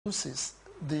reduces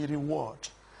the reward.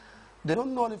 They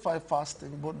don't nullify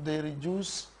fasting, but they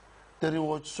reduce the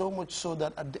reward so much so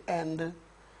that at the end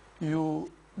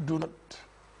you do not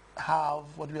have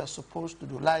what we are supposed to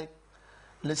do, like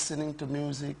listening to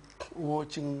music,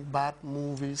 watching bad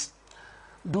movies,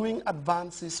 doing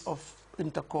advances of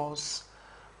intercourse,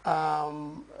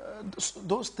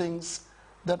 those things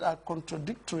that are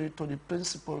contradictory to the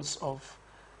principles of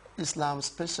Islam,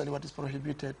 especially what is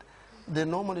prohibited. They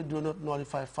normally do not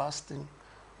nullify fasting,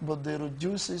 but they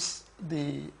reduces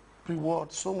the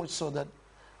reward so much so that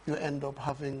you end up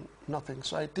having nothing.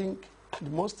 So I think the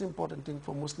most important thing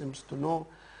for Muslims to know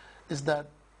is that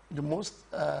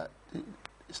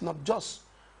it's not just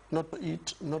not to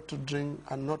eat, not to drink,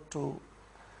 and not to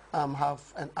have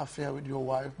an affair with your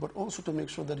wife, but also to make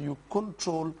sure that you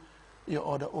control your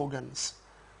other organs,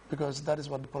 because that is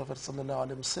what the Prophet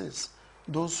ﷺ says.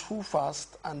 Those who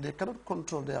fast and they cannot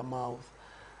control their mouth,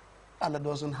 Allah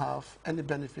doesn't have any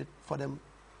benefit for them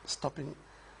stopping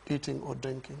eating or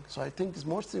drinking. So I think it's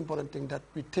most important thing that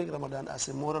we take Ramadan as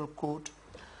a moral code,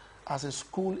 as a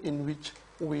school in which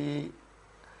we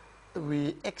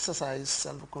exercise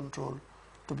self-control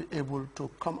to be able to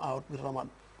come out with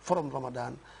from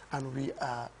Ramadan and we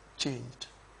are changed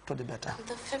to the better.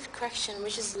 The fifth question,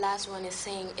 which is the last one, is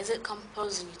saying, is it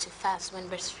compulsory to fast when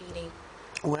breastfeeding?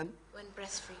 When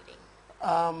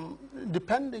breastfeeding.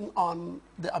 Depending on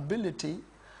the ability,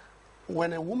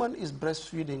 when a woman is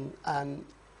breastfeeding and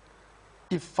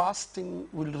if fasting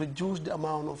will reduce the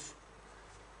amount of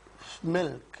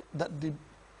milk that the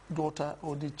daughter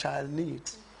or the child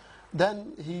needs,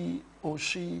 then he or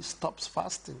she stops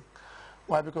fasting.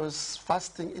 Why? Because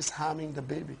fasting is harming the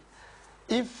baby.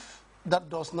 If that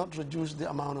does not reduce the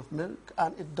amount of milk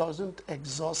and it doesn't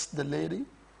exhaust the lady,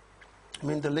 I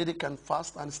mean the lady can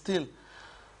fast and still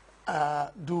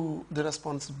do the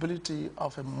responsibility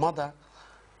of a mother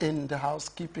in the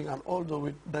housekeeping and although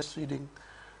with breastfeeding,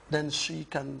 then she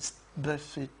can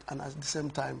breastfeed and at the same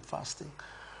time fasting.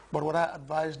 But what I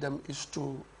advise them is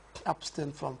to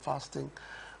abstain from fasting,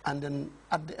 and then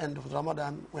at the end of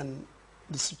Ramadan, when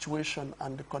the situation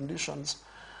and the conditions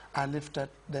are lifted,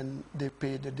 then they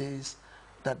pay the days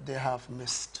that they have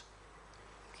missed.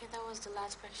 Okay, that was the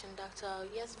last question, Doctor.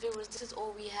 Yes, viewers, this is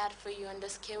all we had for you on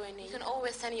this Q&A. You can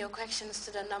always send your questions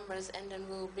to the numbers and then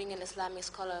we'll bring an Islamic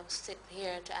scholar sit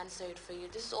here to answer it for you.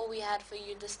 This is all we had for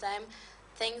you this time.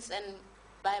 Thanks and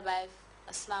bye-bye.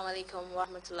 Assalamu alaikum wa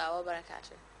rahmatullahi wa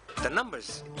barakatuh. The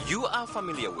numbers you are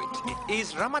familiar with. It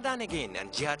is Ramadan again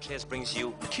and Grts brings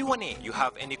you Q&A. You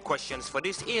have any questions for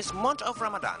this year's month of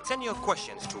Ramadan? Send your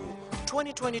questions to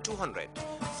 20-200,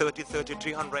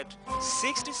 30-30-300,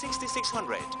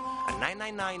 60-60-600 and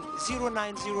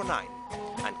 999-0909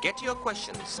 and get your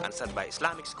questions answered by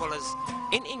Islamic scholars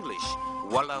in English,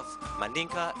 Wolof,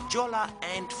 Mandinka, Jola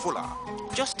and Fula.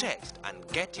 Just text and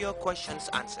get your questions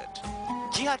answered.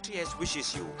 Grts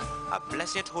wishes you a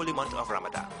blessed holy month of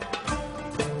Ramadan.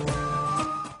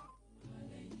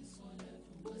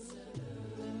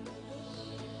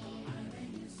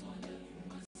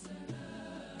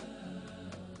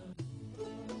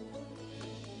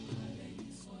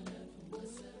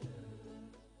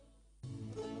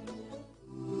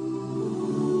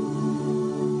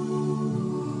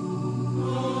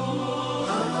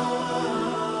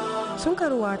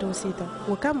 Sunkaru wato sita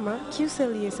wakamma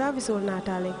kiusel ye serviceol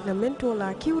natale na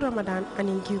mentola kiu Ramadan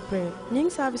anin kiu prayer ning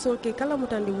serviceol ke kala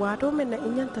mutandi wato men na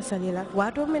inyanta salila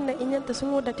wato men na inyanta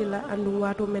sumo datila andu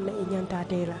wato men na inyanta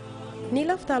tela ni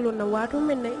laftalo na wato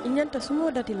men na inyanta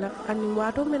sumo datila andu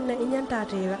wato men na inyanta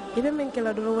tela ibe men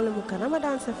kala do wala mu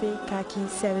Ramadan safe kaki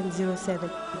 707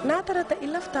 na tarata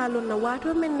ilaftalo na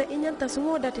wato men na inyanta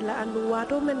sumo datila andu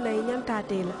wato men na inyanta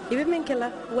tela ibe men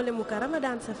kala wala mu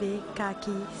Ramadan safe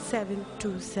kaki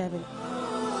 727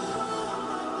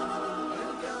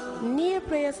 ni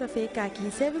prayer safe kaki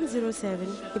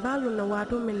 707 ibalu na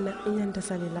wato men na inyanta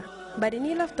salila bari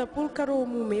ni lafta pul karo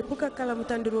mume puka kala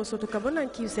mutandiro soto kabonan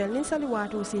kiusel nin sali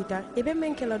wato sita ibe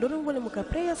men kala doron wala mu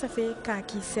prayer safe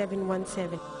kaki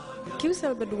 717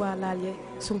 kiusel bedwa lalye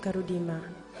sunkaru dima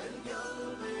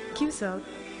kiusel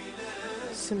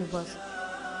sunu boss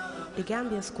the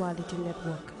Gambia's Quality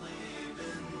Network.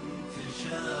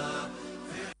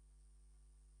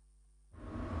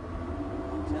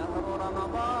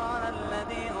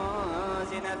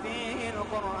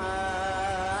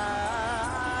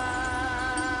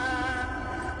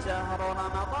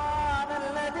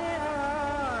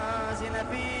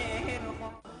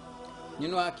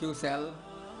 ñun waa Qcell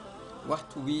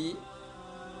waxtu wi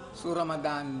su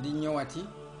Ramadan di ñëwati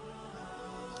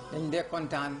dañ dee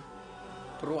kontaan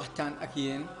pour waxtaan ak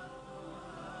yéen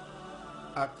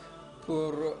ak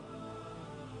pour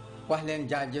wax leen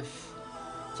jaajëf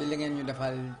ci li ngeen ñu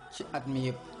defal ci at mi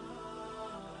yëpp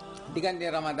diggante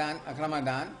Ramadan ak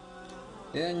Ramadan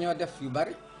dinañ ñoo def yu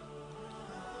bari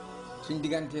suñ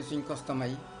diggante suñ customer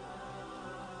yi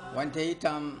wante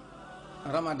itam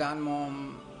Ramadan moom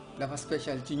dafa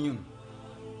spécial ci ñun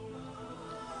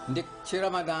ndik ci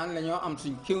Ramadan la ñoo am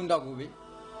suñ kiw ndogu bi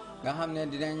nga xam ne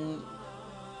dinañ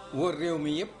wër réew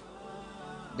mi yëpp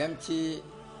dem ci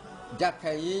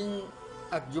jàkka yiñ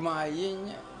ak jumaa yiñ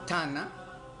tànna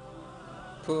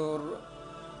pour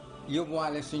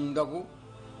yóbbuwaale suñ ndogu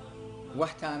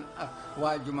waxtaan ak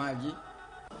waa jumaa ji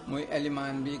muy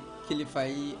elimaan bi kilifa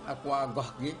yi ak waa gox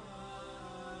gi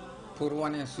pour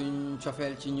wane suñ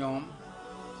cofeel ci ñoom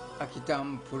ak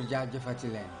itam pour jaajëfati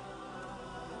leen.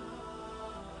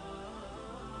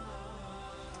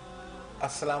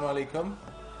 Assalamu alaikum.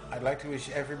 I'd like to wish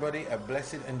everybody a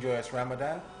blessed and joyous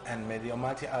Ramadan, and may the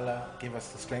Almighty Allah give us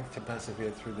the strength to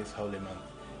persevere through this holy month,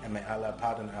 and may Allah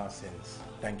pardon our sins.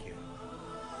 Thank you.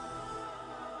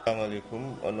 Assalamu alaikum.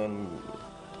 Onon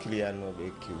kliyano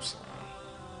be kiusa.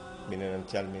 Binen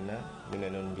calmina,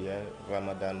 binen biya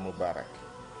Ramadan Mubarak.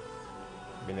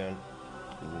 Binen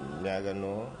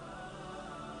ñagano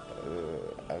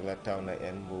Allah tawna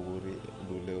en bo wuri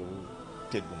du lew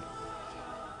teddum.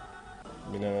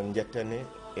 Binen jettane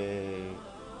e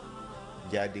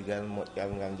jaadigal moƴƴal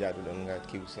ngal jaaduɗon ngal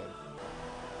kiwsel.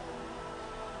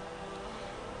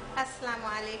 Assalamu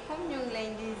alaikum, ñu ngi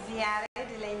leen di ziyaare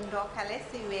di leen ndokkale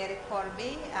si weeri koor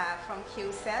bi from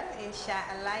Qcell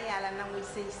inshallah yàlla nangul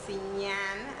si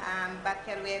ñaan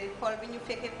barkeel weeri koor bi ñu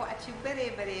fekke ko at yu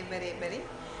bëree bëri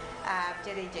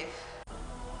jërëjëf.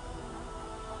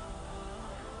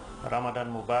 Ramadan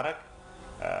Mubarak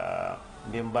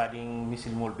mbe mbaɗin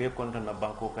misilmol be kontona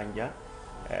banko kanja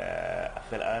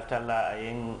affaire ala talla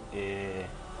ayen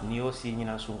niyo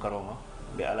siñinan sunkaroma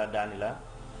ɓe ala danila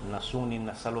na sungni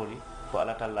na saloli fo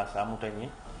ala talla sa mutañe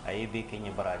aye be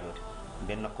keñe barajote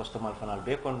nden na costomal fanal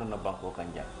be kontona banko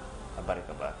kanja a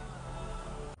barika baake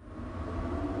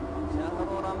شهر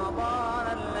رمضان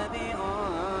الذي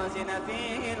أنزل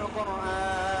فيه القرآن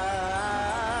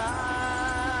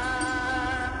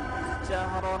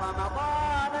شهر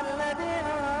رمضان الذي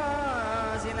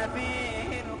أنزل فيه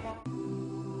القرآن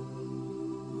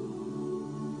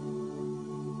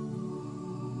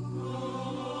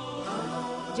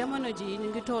jamono ji ñu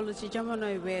ngi toll ci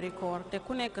jamonoy weeri koor te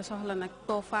ku nekk soxla nag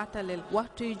koo fàttaleel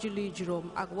waxtu yu julli juróom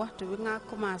ak waxtu bi nga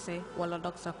commencé wala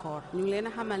dog sa koor ñu ngi leen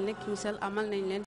a xamal ne Qcell amal nañ leen